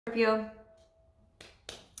Scorpio.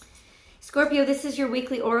 Scorpio, this is your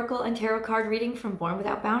weekly oracle and tarot card reading from Born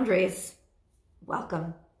Without Boundaries.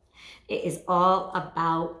 Welcome. It is all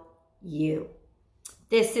about you.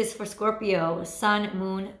 This is for Scorpio, sun,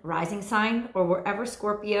 moon, rising sign, or wherever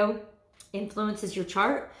Scorpio influences your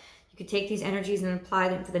chart. You can take these energies and apply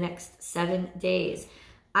them for the next 7 days.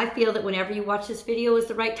 I feel that whenever you watch this video is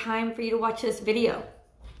the right time for you to watch this video.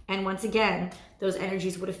 And once again, those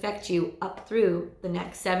energies would affect you up through the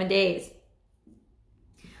next 7 days.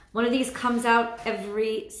 One of these comes out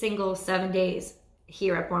every single 7 days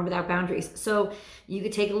here at Born Without Boundaries. So you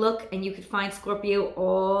could take a look and you could find Scorpio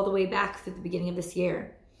all the way back through the beginning of this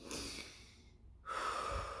year.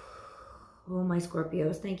 Oh, my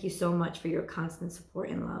Scorpios, thank you so much for your constant support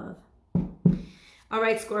and love. All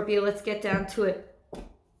right, Scorpio, let's get down to it.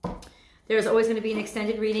 There's always going to be an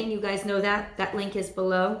extended reading. You guys know that. That link is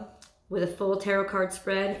below with a full tarot card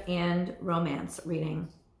spread and romance reading.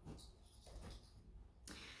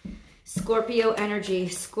 Scorpio energy,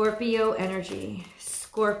 Scorpio energy,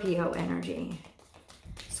 Scorpio energy.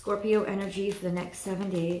 Scorpio energy for the next 7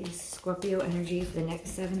 days. Scorpio energy for the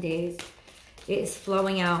next 7 days. It is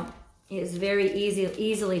flowing out. It is very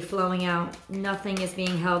easily flowing out. Nothing is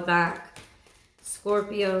being held back.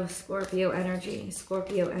 Scorpio, Scorpio energy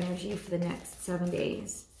for the next 7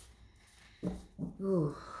 days.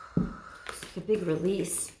 Ooh, it's like a big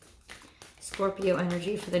release. Scorpio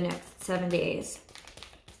energy for the next 7 days.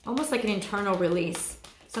 Almost like an internal release.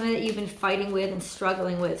 Something that you've been fighting with and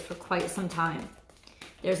struggling with for quite some time.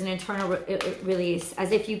 There's an internal release,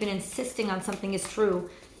 as if you've been insisting on something is true.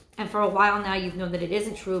 And for a while now, you've known that it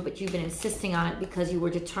isn't true, but you've been insisting on it because you were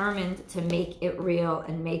determined to make it real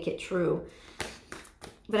and make it true.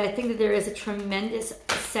 But I think that there is a tremendous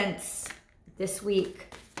sense this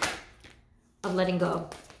week of letting go,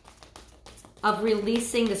 of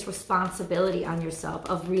releasing this responsibility on yourself,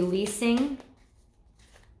 of releasing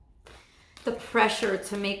the pressure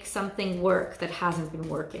to make something work that hasn't been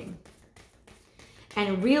working.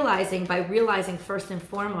 And realizing, by realizing first and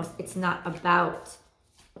foremost, it's not about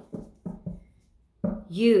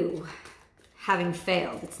you having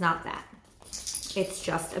failed. It's not that. It's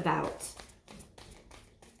just about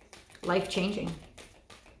life changing.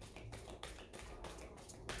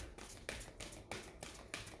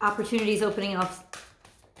 Opportunities opening up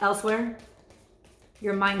elsewhere.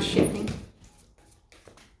 Your mind shifting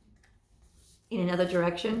in another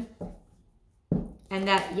direction. And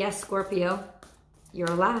that, yes, Scorpio, you're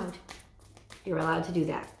allowed. You're allowed to do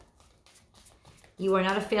that. You are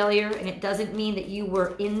not a failure, and it doesn't mean that you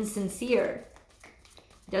were insincere.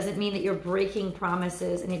 It doesn't mean that you're breaking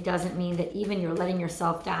promises, and it doesn't mean that even you're letting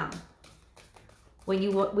yourself down. When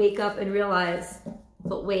you wake up and realize,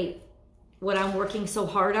 but wait, what I'm working so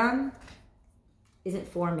hard on isn't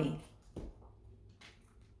for me.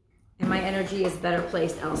 And my energy is better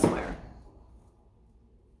placed elsewhere.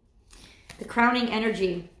 The crowning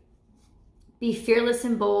energy, be fearless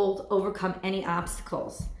and bold, overcome any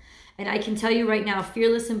obstacles. And I can tell you right now,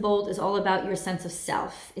 fearless and bold is all about your sense of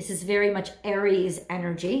self. This is very much Aries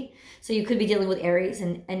energy. So you could be dealing with Aries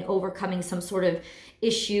and overcoming some sort of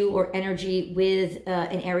issue or energy with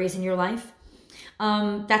an Aries in your life.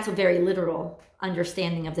 That's a very literal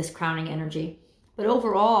understanding of this crowning energy. But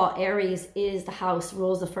overall, Aries is the house,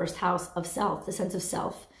 rules the first house of self, the sense of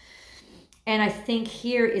self. And I think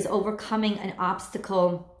here is overcoming an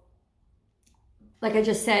obstacle, like I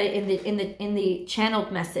just said in the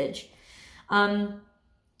channeled message,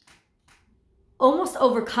 almost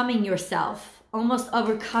overcoming yourself, almost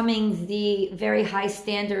overcoming the very high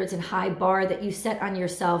standards and high bar that you set on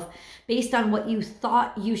yourself based on what you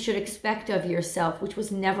thought you should expect of yourself, which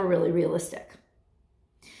was never really realistic.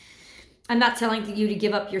 I'm not telling you to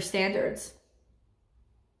give up your standards.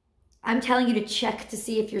 I'm telling you to check to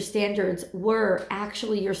see if your standards were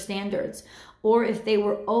actually your standards, or if they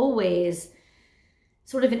were always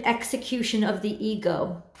sort of an execution of the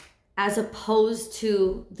ego as opposed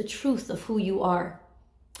to the truth of who you are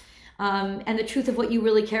and the truth of what you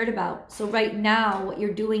really cared about. So right now, what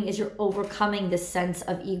you're doing is you're overcoming this sense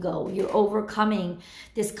of ego. You're overcoming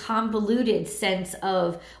this convoluted sense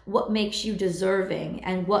of what makes you deserving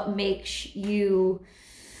and what makes you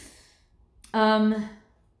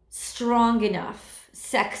strong enough,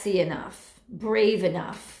 sexy enough, brave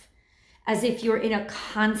enough, as if you're in a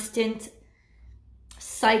constant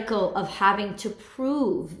cycle of having to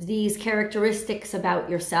prove these characteristics about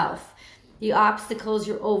yourself. The obstacles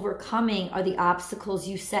you're overcoming are the obstacles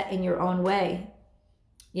you set in your own way,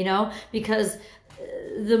 you know, because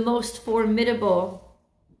the most formidable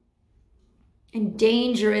and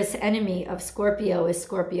dangerous enemy of Scorpio is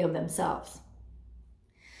Scorpio themselves.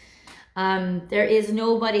 There is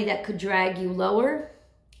nobody that could drag you lower.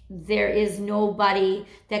 There is nobody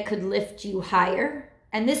that could lift you higher.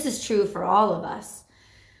 And this is true for all of us.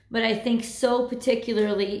 But I think so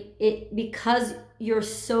particularly because you're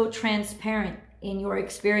so transparent in your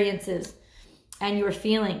experiences and your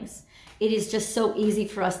feelings, it is just so easy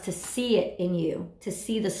for us to see it in you, to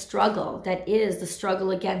see the struggle that is the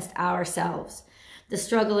struggle against ourselves, the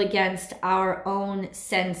struggle against our own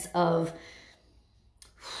sense of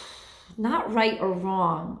not right or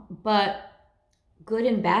wrong, but good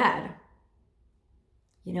and bad,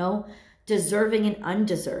 you know, deserving and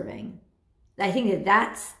undeserving. I think that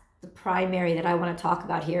that's the primary that I want to talk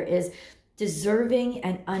about here is deserving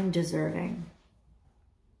and undeserving.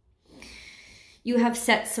 You have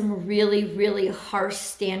set some really, really harsh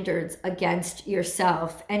standards against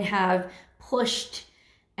yourself and have pushed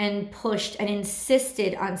and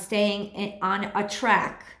insisted on staying on a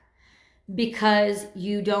track because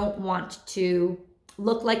you don't want to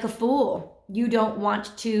look like a fool. You don't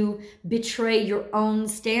want to betray your own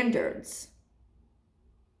standards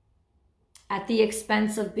at the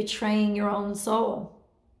expense of betraying your own soul.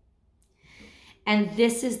 And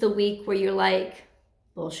this is the week where you're like,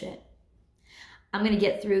 bullshit. I'm going to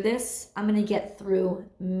get through this. I'm going to get through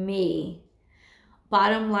me.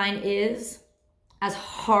 Bottom line is, as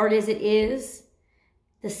hard as it is,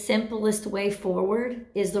 the simplest way forward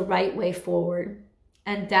is the right way forward.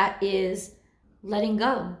 And that is letting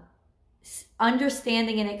go.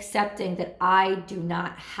 Understanding and accepting that I do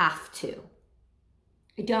not have to.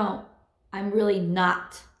 I don't. I'm really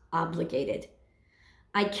not obligated.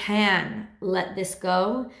 I can let this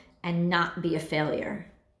go and not be a failure.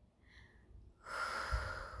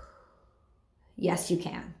 Yes, you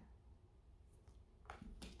can.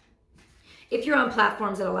 If you're on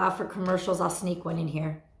platforms that allow for commercials, I'll sneak one in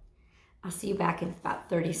here. I'll see you back in about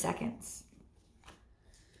 30 seconds.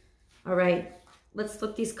 All right, let's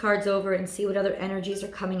look these cards over and see what other energies are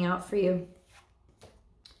coming out for you.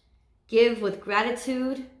 Give with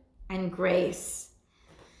gratitude and grace.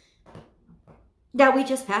 Now, we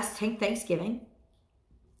just passed Thanksgiving.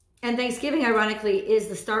 And Thanksgiving, ironically, is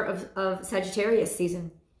the start of Sagittarius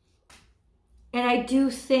season. And I do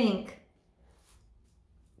think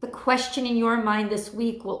the question in your mind this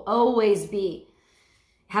week will always be,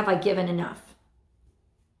 have I given enough?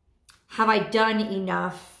 Have I done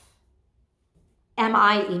enough? Am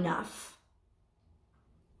I enough?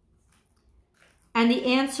 And the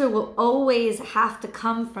answer will always have to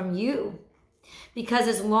come from you. Because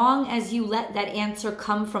as long as you let that answer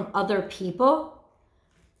come from other people,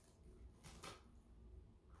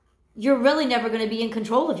 you're really never going to be in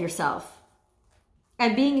control of yourself.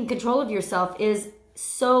 And being in control of yourself is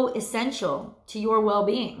so essential to your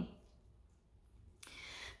well-being.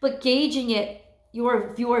 But gauging it,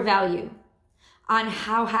 your value on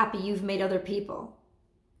how happy you've made other people,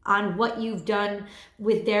 on what you've done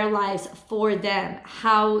with their lives for them,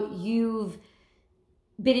 how you've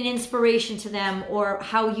been an inspiration to them, or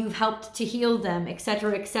how you've helped to heal them,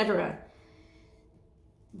 etc., etc.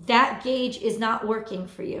 That gauge is not working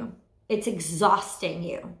for you. It's exhausting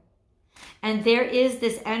you. And there is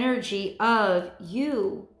this energy of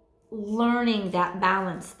you learning that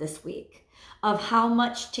balance this week, of how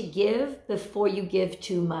much to give before you give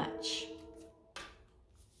too much.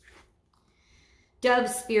 Dove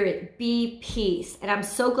Spirit, be peace. And I'm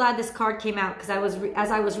so glad this card came out, because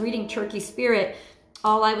as I was reading Turkey Spirit,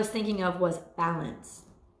 all I was thinking of was balance,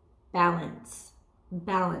 balance,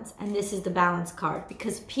 balance. And this is the balance card,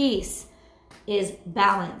 because peace is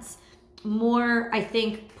balance. More, I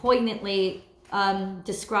think, poignantly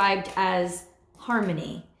described as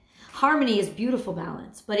harmony. Harmony is beautiful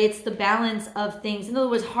balance, but it's the balance of things. In other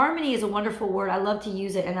words, harmony is a wonderful word. I love to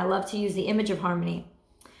use it, and I love to use the image of harmony.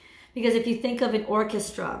 Because if you think of an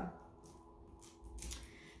orchestra,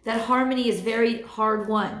 that harmony is very hard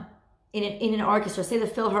won in an orchestra. Say the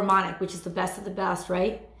Philharmonic, which is the best of the best,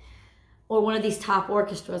 right? Or one of these top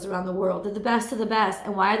orchestras around the world. They're the best of the best.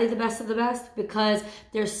 And why are they the best of the best? Because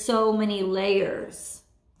there's so many layers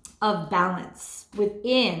of balance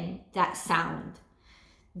within that sound.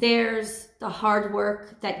 There's the hard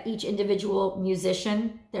work that each individual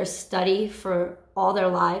musician, their study for all their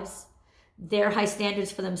lives, their high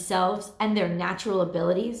standards for themselves and their natural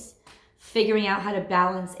abilities, figuring out how to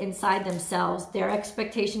balance inside themselves, their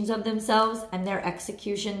expectations of themselves and their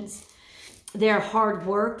executions, their hard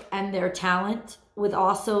work and their talent, with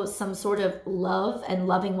also some sort of love and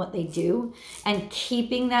loving what they do, and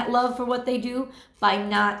keeping that love for what they do by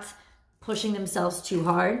not pushing themselves too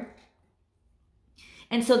hard.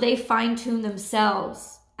 And so they fine-tune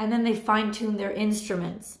themselves, and then they fine-tune their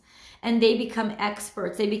instruments, and they become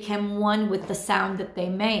experts. They become one with the sound that they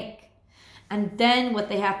make. And then what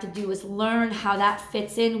they have to do is learn how that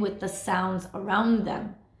fits in with the sounds around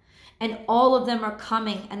them. And all of them are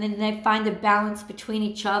coming, and then they find a balance between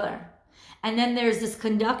each other. And then there's this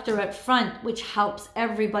conductor at front, which helps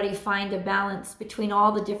everybody find a balance between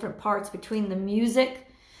all the different parts, between the music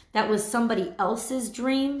that was somebody else's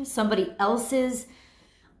dream, somebody else's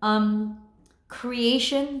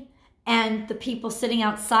creation, and the people sitting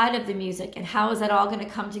outside of the music, and how is that all going to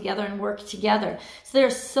come together and work together. So there are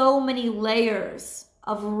so many layers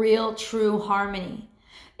of real, true harmony.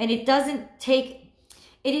 And it doesn't take,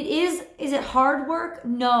 is it hard work?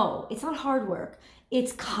 No, it's not hard work.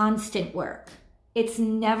 It's constant work. It's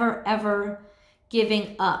never, ever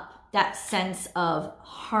giving up that sense of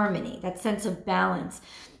harmony, that sense of balance.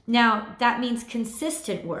 Now, that means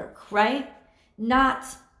consistent work, right? Not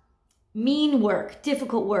mean work,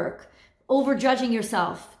 difficult work, overjudging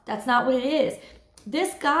yourself. That's not what it is.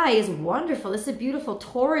 This guy is wonderful. This is a beautiful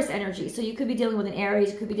Taurus energy. So you could be dealing with an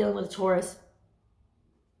Aries, you could be dealing with a Taurus.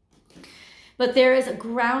 But there is a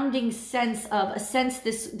grounding sense of,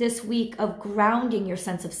 this week of grounding your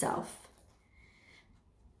sense of self.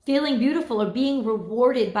 Feeling beautiful or being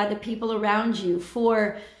rewarded by the people around you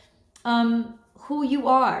for who you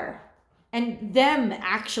are. And them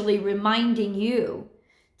actually reminding you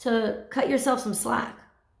to cut yourself some slack.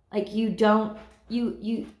 Like you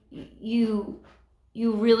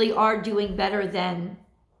really are doing better than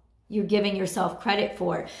you're giving yourself credit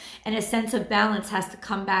for. And a sense of balance has to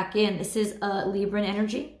come back in. This is a Libran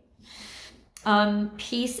energy.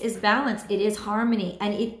 Peace is balance. It is harmony.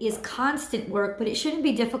 And it is constant work, but it shouldn't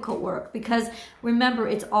be difficult work, because remember,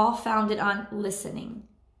 it's all founded on listening.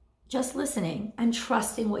 Just listening and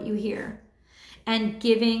trusting what you hear and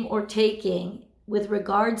giving or taking with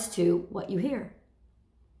regards to what you hear.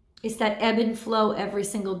 It's that ebb and flow every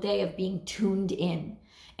single day of being tuned in.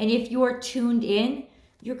 And if you're tuned in,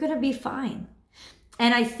 you're going to be fine.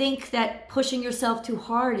 And I think that pushing yourself too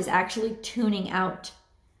hard is actually tuning out,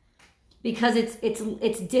 because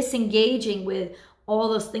it's disengaging with all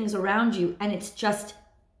those things around you, and it's just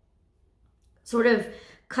sort of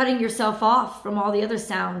cutting yourself off from all the other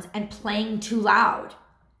sounds and playing too loud.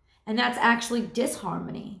 And that's actually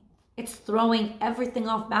disharmony. It's throwing everything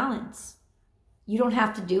off balance. You don't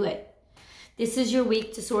have to do it. This is your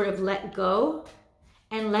week to sort of let go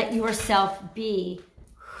and let yourself be.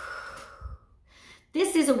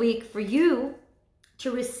 This is a week for you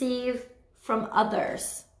to receive from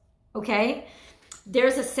others, okay?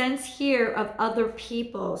 There's a sense here of other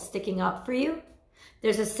people sticking up for you.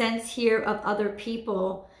 There's a sense here of other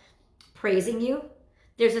people praising you.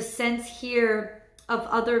 There's a sense here of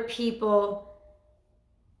other people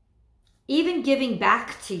even giving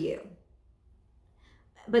back to you.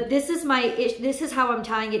 But this is how I'm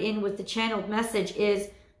tying it in with the channeled message is,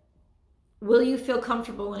 will you feel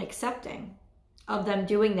comfortable in accepting of them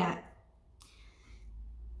doing that?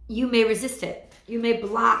 You may resist it. You may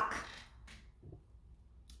block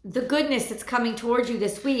the goodness that's coming towards you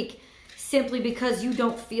this week simply because you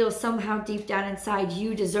don't feel somehow deep down inside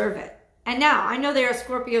you deserve it. And now, I know there are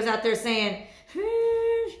Scorpios out there saying,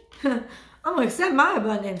 I'm going to accept my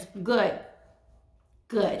abundance. Good.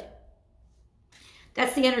 Good.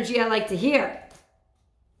 That's the energy I like to hear.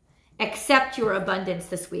 Accept your abundance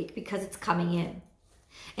this week because it's coming in.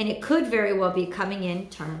 And it could very well be coming in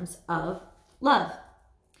terms of love.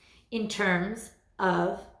 In terms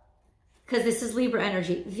of, because this is Libra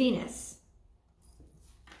energy, Venus.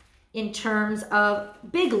 In terms of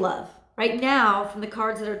big love. Right now, from the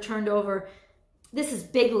cards that are turned over, this is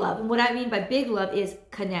big love. And what I mean by big love is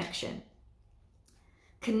connection.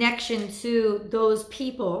 Connection to those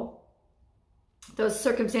people, those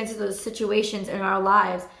circumstances, those situations in our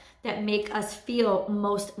lives that make us feel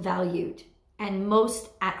most valued and most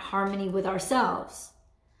at harmony with ourselves.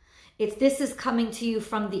 This is coming to you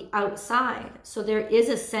from the outside. So there is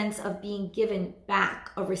a sense of being given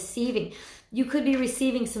back, of receiving. You could be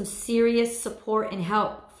receiving some serious support and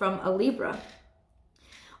help from a Libra,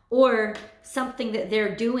 or something that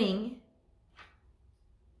they're doing.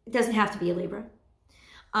 It doesn't have to be a Libra.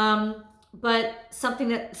 But something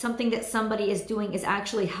that somebody is doing is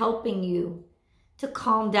actually helping you to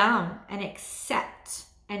calm down and accept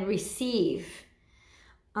and receive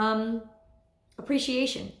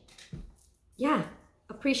appreciation. Yeah,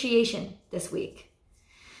 appreciation this week.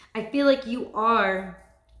 I feel like you are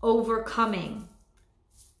overcoming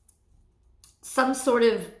some sort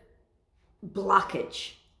of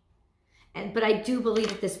blockage. But I do believe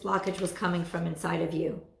that this blockage was coming from inside of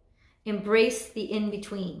you. Embrace the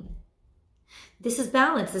in-between. This is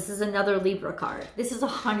balance. This is another Libra card. This is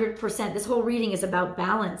 100%. This whole reading is about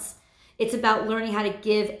balance. It's about learning how to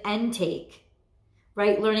give and take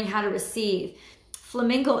right? Learning how to receive.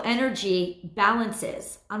 Flamingo energy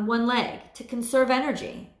balances on one leg to conserve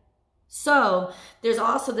energy. So there's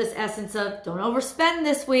also this essence of don't overspend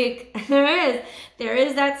this week. There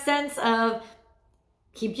is that sense of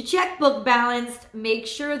keep your checkbook balanced. Make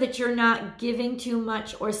sure that you're not giving too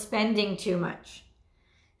much or spending too much.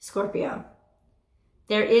 Scorpio.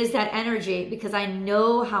 There is that energy because I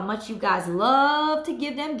know how much you guys love to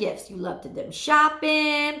give them gifts. You love to do them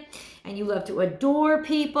shopping and you love to adore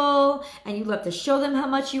people and you love to show them how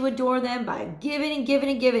much you adore them by giving and giving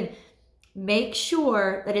and giving. Make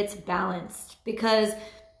sure that it's balanced because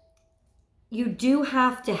you do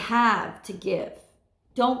have to give.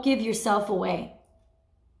 Don't give yourself away.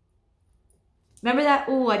 Remember that?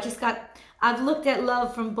 Oh, I've looked at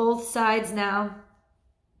love from both sides now.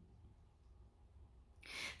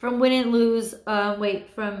 From win and lose, I've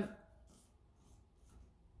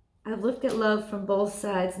looked at love from both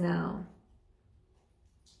sides now.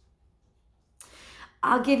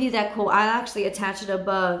 I'll give you that quote. I'll actually attach it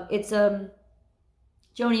above. It's a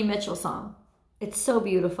Joni Mitchell song. It's so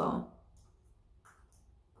beautiful.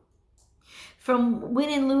 From win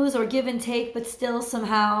and lose or give and take, but still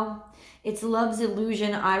somehow it's love's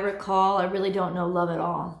illusion I recall. I really don't know love at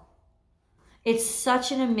all. It's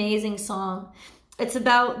such an amazing song. It's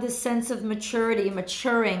about this sense of maturity,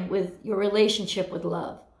 maturing with your relationship with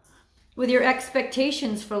love, with your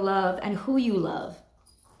expectations for love and who you love,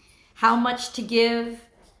 how much to give,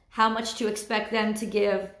 how much to expect them to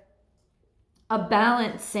give, a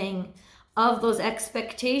balancing of those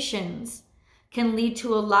expectations can lead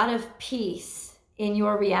to a lot of peace in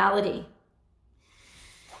your reality.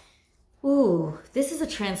 Ooh, this is a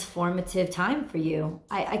transformative time for you.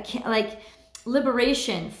 I can't, like,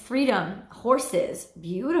 liberation, freedom, horses,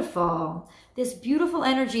 beautiful. This beautiful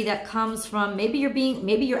energy that comes from maybe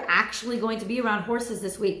you're actually going to be around horses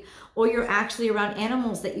this week, or you're actually around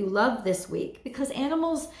animals that you love this week, because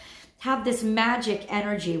animals have this magic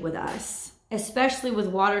energy with us, especially with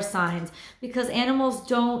water signs, because animals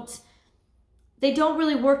don't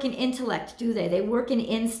really work in intellect, do they? They work in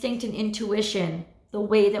instinct and intuition the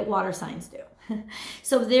way that water signs do.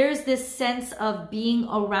 So there's this sense of being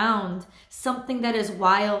around something that is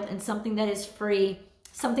wild and something that is free,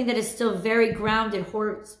 something that is still very grounded.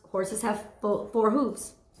 Horses have four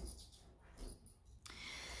hooves.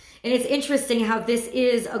 And it's interesting how this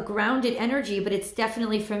is a grounded energy, but it's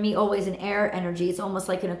definitely, for me, always an air energy. It's almost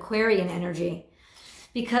like an Aquarian energy,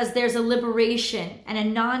 because there's a liberation and a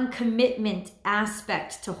non-commitment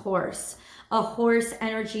aspect to horse. A horse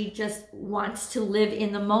energy just wants to live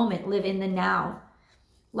in the moment, live in the now,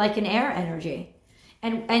 like an air energy.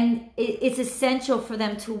 And it's essential for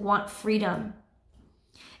them to want freedom.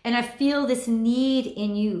 And I feel this need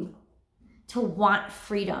in you to want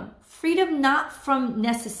freedom. Freedom not from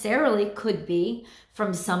necessarily, could be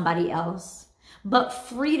from somebody else, but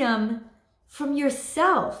freedom from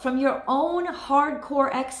yourself, from your own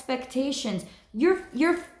hardcore expectations.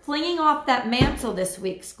 You're flinging off that mantle this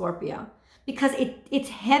week, Scorpio, because it's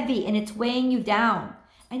heavy and it's weighing you down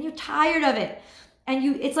and you're tired of it. And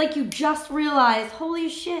it's like you just realized, holy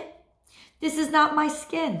shit, this is not my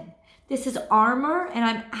skin. This is armor and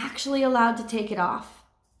I'm actually allowed to take it off.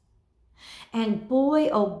 And boy,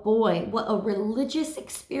 oh boy, what a religious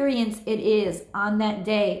experience it is on that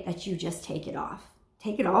day that you just take it off.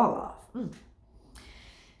 Take it all off.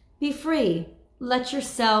 Be free. Let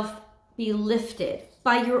yourself be lifted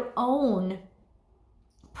by your own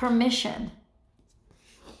permission.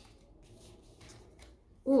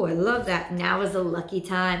 Oh, I love that. Now is a lucky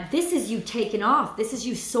time. This is you taking off. This is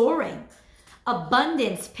you soaring.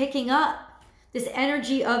 Abundance picking up. This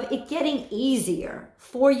energy of it getting easier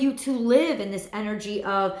for you to live in this energy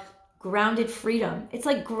of grounded freedom. It's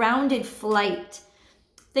like grounded flight.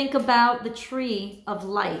 Think about the tree of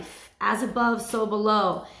life. As above, so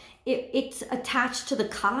below. It's attached to the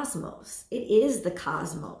cosmos. It is the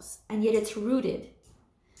cosmos. And yet it's rooted.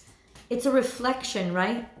 It's a reflection,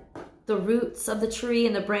 right? The roots of the tree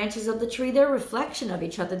and the branches of the tree, they're a reflection of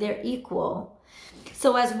each other. They're equal.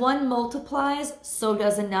 So as one multiplies, so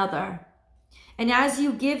does another. And as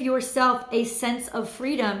you give yourself a sense of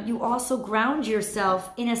freedom, you also ground yourself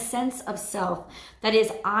in a sense of self that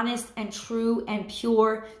is honest and true and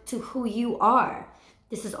pure to who you are.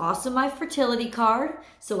 This is also my fertility card,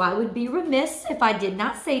 so I would be remiss if I did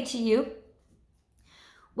not say to you,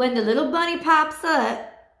 when the little bunny pops up,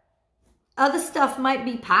 other stuff might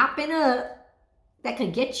be popping up that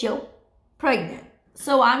could get you pregnant.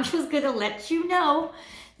 So I'm just going to let you know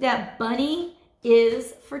that bunny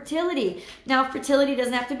is fertility. Now, fertility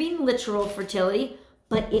doesn't have to be literal fertility,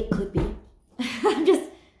 but it could be. I'm just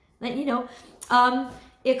letting you know.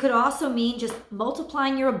 It could also mean just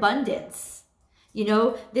multiplying your abundance. You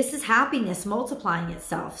know, this is happiness multiplying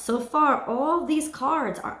itself. So far, all these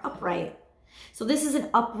cards are upright. So this is an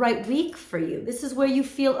upright week for you. This is where you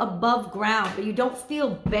feel above ground, where you don't feel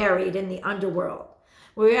buried in the underworld,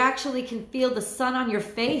 where you actually can feel the sun on your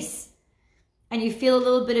face and you feel a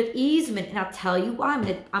little bit of easement. And I'll tell you why. I'm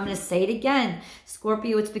gonna say it again.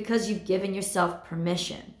 Scorpio, it's because you've given yourself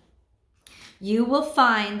permission. You will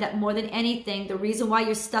find that more than anything, the reason why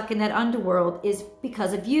you're stuck in that underworld is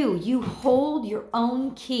because of you. You hold your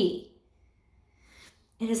own key.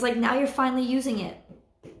 And it's like now you're finally using it.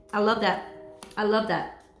 I love that. I love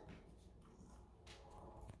that.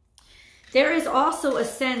 There is also a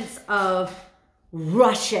sense of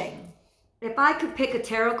rushing. If I could pick a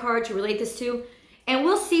tarot card to relate this to, and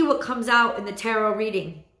we'll see what comes out in the tarot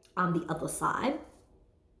reading on the other side.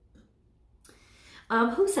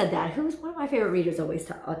 Who said that? Who's one of my favorite readers always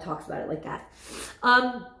talks about it like that.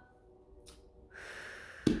 I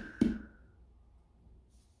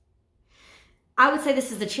would say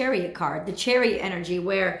this is the Chariot card, the Chariot energy,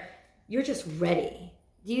 where you're just ready.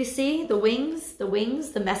 Do you see the wings,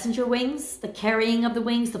 the messenger wings, the carrying of the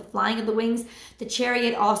wings, the flying of the wings? The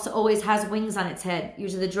Chariot also always has wings on its head.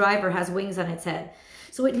 Usually the driver has wings on its head.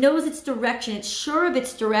 So it knows its direction. It's sure of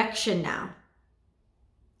its direction now.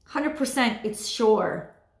 100% it's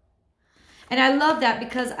sure. And I love that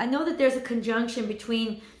because I know that there's a conjunction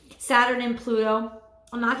between Saturn and Pluto.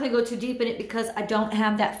 I'm not going to go too deep in it because I don't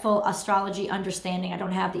have that full astrology understanding. I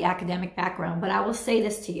don't have the academic background, but I will say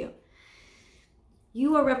this to you.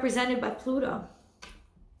 You are represented by Pluto.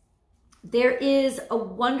 There is a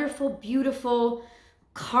wonderful, beautiful,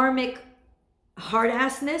 karmic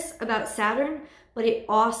hard-assness about Saturn, but it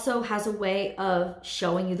also has a way of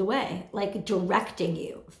showing you the way, like directing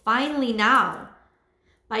you. Finally now,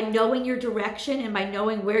 by knowing your direction and by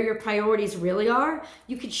knowing where your priorities really are,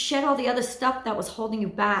 you can shed all the other stuff that was holding you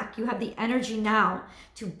back. You have the energy now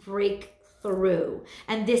to break through.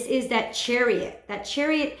 And this is that Chariot. That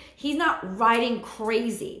Chariot, he's not riding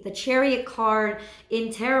crazy. The Chariot card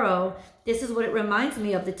in tarot, this is what it reminds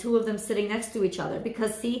me of, the two of them sitting next to each other.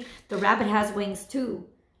 Because see, the rabbit has wings too.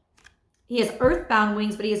 He has earthbound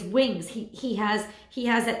wings, but he has wings. He has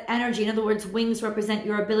that energy. In other words, wings represent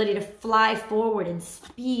your ability to fly forward in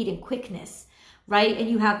speed and quickness, right? And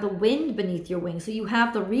you have the wind beneath your wings. So you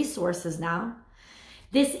have the resources now.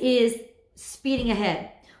 This is speeding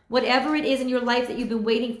ahead. Whatever it is in your life that you've been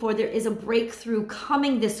waiting for, there is a breakthrough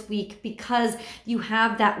coming this week because you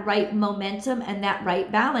have that right momentum and that right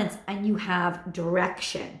balance, and you have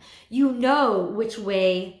direction. You know which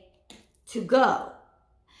way to go.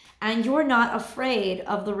 And you're not afraid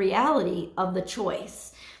of the reality of the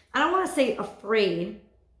choice. I don't want to say afraid,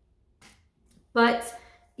 but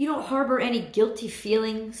you don't harbor any guilty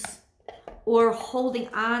feelings or holding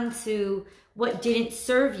on to what didn't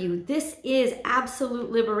serve you. This is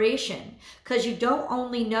absolute liberation because you don't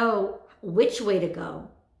only know which way to go.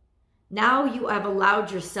 Now you have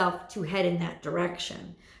allowed yourself to head in that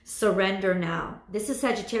direction. Surrender now. This is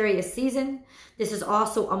Sagittarius season. This is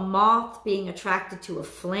also a moth being attracted to a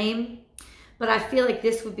flame. But I feel like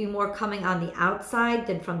this would be more coming on the outside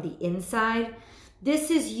than from the inside.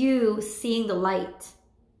 This is you seeing the light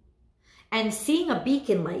and seeing a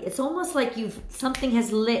beacon light. It's almost like something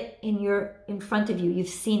has lit in front of you. You've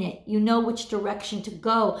seen it. You know which direction to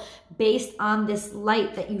go based on this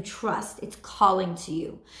light that you trust. It's calling to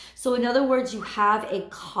you. So in other words, you have a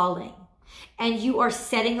calling. And you are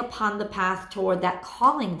setting upon the path toward that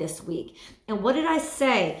calling this week. And what did I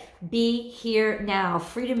say? Be here now.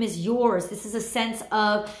 Freedom is yours. This is a sense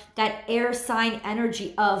of that air sign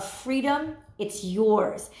energy of freedom. It's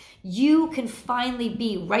yours. You can finally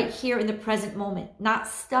be right here in the present moment, not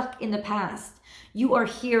stuck in the past. You are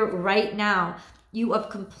here right now. You have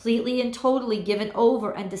completely and totally given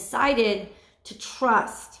over and decided to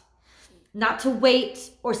trust. Not to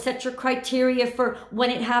wait or set your criteria for when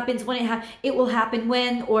it happens, it will happen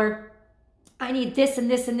when, or I need this and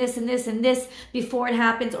this and this and this and this before it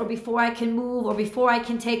happens, or before I can move, or before I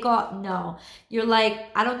can take off. No, you're like,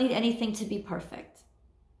 I don't need anything to be perfect.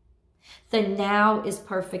 The now is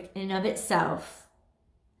perfect in and of itself.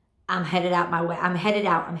 I'm headed out my way. I'm headed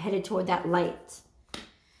out. I'm headed toward that light.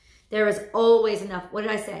 There is always enough. What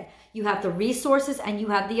did I say? You have the resources and you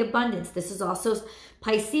have the abundance. This is also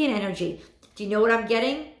Piscean energy. Do you know what I'm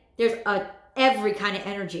getting? There's every kind of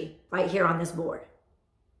energy right here on this board.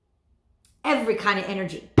 Every kind of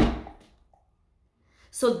energy.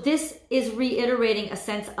 So this is reiterating a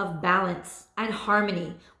sense of balance and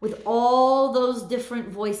harmony with all those different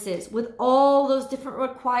voices, with all those different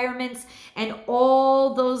requirements and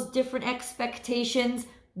all those different expectations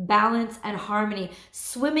balance, and harmony.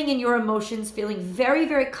 Swimming in your emotions, feeling very,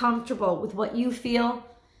 very comfortable with what you feel.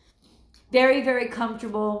 Very, very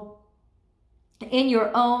comfortable in your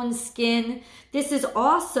own skin. This is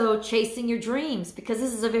also chasing your dreams, because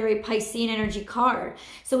this is a very Piscean energy card.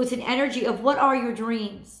 So it's an energy of, what are your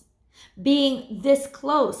dreams? Being this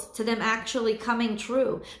close to them actually coming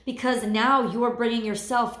true, because now you're bringing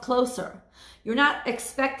yourself closer. You're not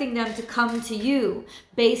expecting them to come to you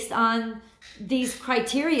based on these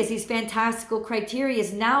criteria, these fantastical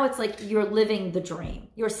criteria. Now it's like you're living the dream.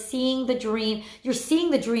 You're seeing the dream. You're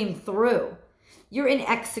seeing the dream through. You're in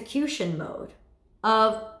execution mode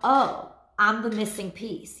of, oh, I'm the missing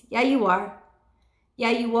piece. Yeah, you are.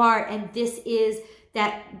 Yeah, you are. And this is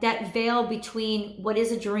that veil between what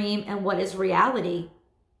is a dream and what is reality.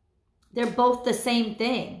 They're both the same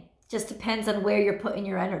thing. Just depends on where you're putting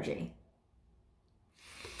your energy.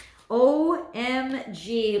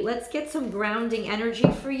 OMG. Let's get some grounding energy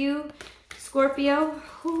for you, Scorpio.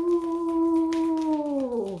 Ooh.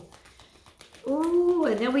 Ooh.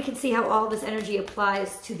 And then we can see how all this energy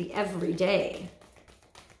applies to the everyday.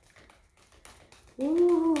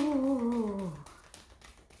 Ooh.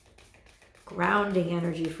 Grounding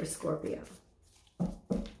energy for Scorpio.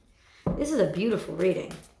 This is a beautiful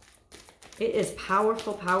reading. It is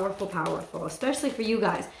powerful, powerful, powerful, especially for you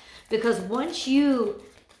guys. Because once you,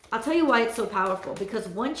 I'll tell you why it's so powerful. Because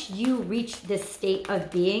once you reach this state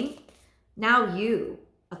of being, now you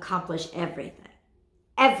accomplish everything.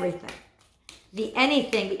 Everything. The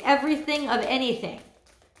anything, the everything of anything.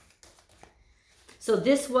 So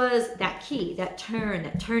this was that key, that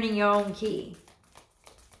turning your own key.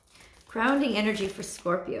 Grounding energy for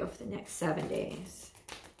Scorpio for the next 7 days.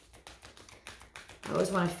 I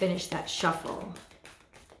always want to finish that shuffle.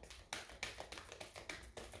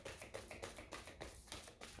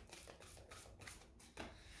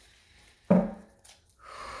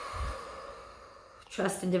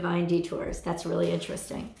 Trust in divine detours. That's really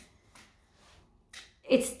interesting.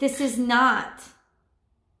 This is not,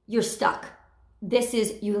 you're stuck. This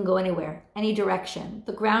is, you can go anywhere, any direction.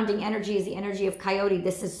 The grounding energy is the energy of Coyote.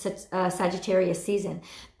 This is Sagittarius season.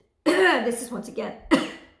 This is, once again,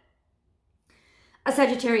 a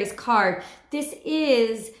Sagittarius card. This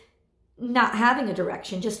is not having a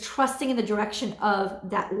direction, just trusting in the direction of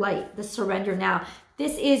that light, the surrender now.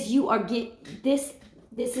 This is, you are, tis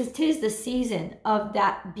the season of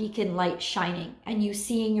that beacon light shining and you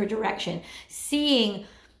seeing your direction, seeing,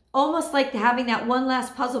 almost like having that one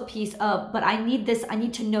last puzzle piece of, but I need this, I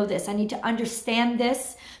need to know this, I need to understand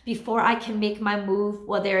this before I can make my move.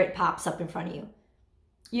 Well, there it pops up in front of you.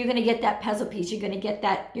 You're going to get that puzzle piece. You're going to get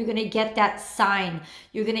that sign.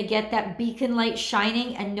 You're going to get that beacon light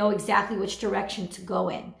shining and know exactly which direction to go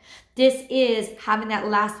in. This is having that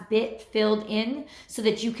last bit filled in so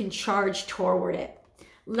that you can charge toward it.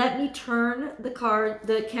 Let me turn the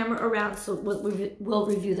camera around so we'll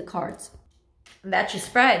review the cards. That's your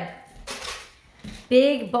spread.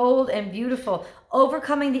 Big, bold, and beautiful.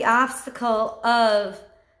 Overcoming the obstacle of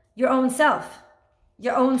your own self,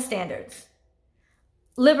 your own standards.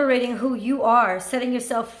 Liberating who you are, setting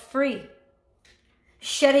yourself free.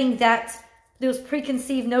 Shedding those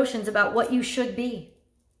preconceived notions about what you should be.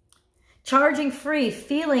 Charging free,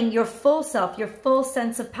 feeling your full self, your full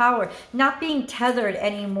sense of power. Not being tethered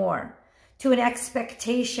anymore to an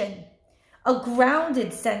expectation. A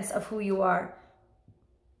grounded sense of who you are.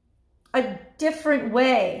 A different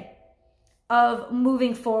way of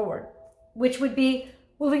moving forward, which would be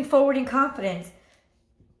moving forward in confidence.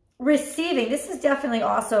 Receiving, this is definitely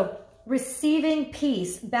also receiving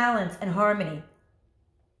peace, balance, and harmony.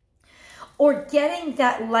 Or getting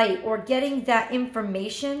that light, or getting that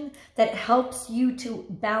information that helps you to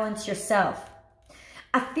balance yourself.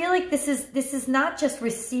 I feel like this is not just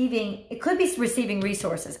receiving, it could be receiving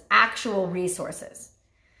resources, actual resources.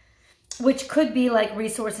 Which could be like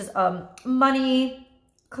resources of money,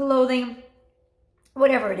 clothing,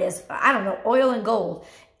 whatever it is. I don't know, oil and gold.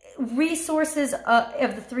 Resources of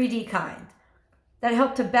the 3D kind that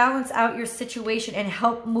help to balance out your situation and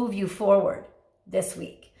help move you forward this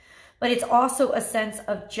week. But it's also a sense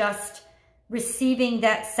of just receiving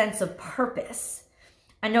that sense of purpose.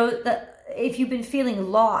 I know that if you've been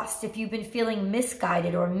feeling lost, if you've been feeling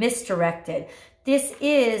misguided or misdirected, this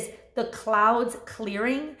is the clouds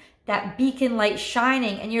clearing, that beacon light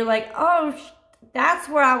shining, and you're like, oh, that's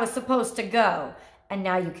where I was supposed to go. And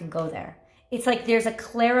now you can go there. It's like there's a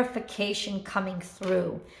clarification coming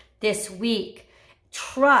through this week.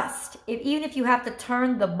 Trust, even if you have to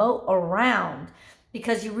turn the boat around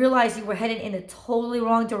because you realize you were headed in a totally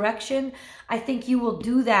wrong direction, I think you will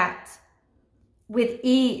do that with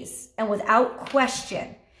ease and without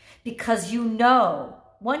question, because you know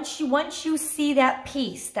Once you see that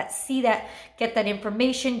piece, get that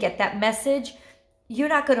information, get that message, you're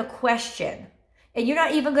not going to question. And you're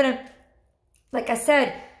not even going to, like I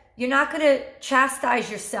said, you're not going to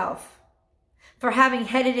chastise yourself for having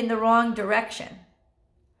headed in the wrong direction.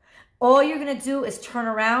 All you're going to do is turn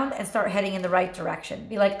around and start heading in the right direction.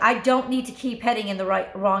 Be like, I don't need to keep heading in the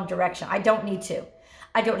wrong direction. I don't need to.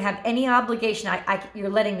 I don't have any obligation. You're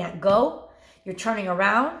letting that go. You're turning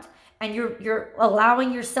around and you're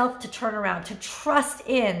allowing yourself to turn around, to trust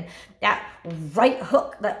in that right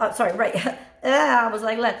hook. I was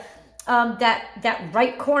like, that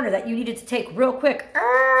right corner that you needed to take real quick.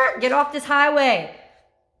 Get off this highway.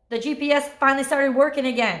 The GPS finally started working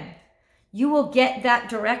again. You will get that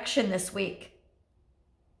direction this week.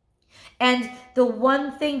 And the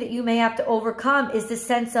one thing that you may have to overcome is the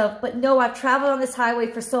sense of, but no, I've traveled on this highway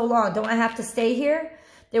for so long. Don't I have to stay here?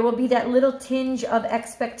 There will be that little tinge of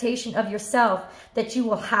expectation of yourself that you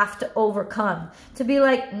will have to overcome. To be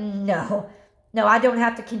like, no, I don't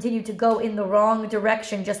have to continue to go in the wrong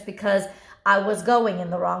direction just because I was going in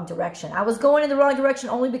the wrong direction. I was going in the wrong direction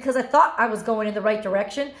only because I thought I was going in the right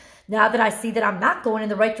direction. Now that I see that I'm not going in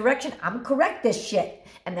the right direction, I'm going to correct this shit.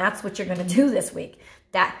 And that's what you're going to do this week.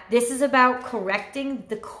 This is about correcting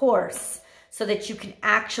the course so that you can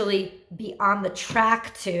actually be on the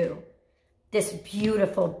track to this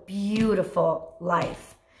beautiful, beautiful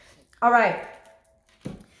life. All right.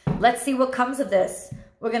 Let's see what comes of this.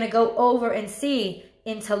 We're going to go over and see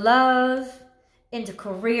into love, into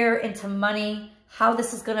career, into money, how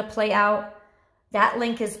this is going to play out. That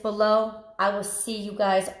link is below. I will see you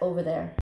guys over there.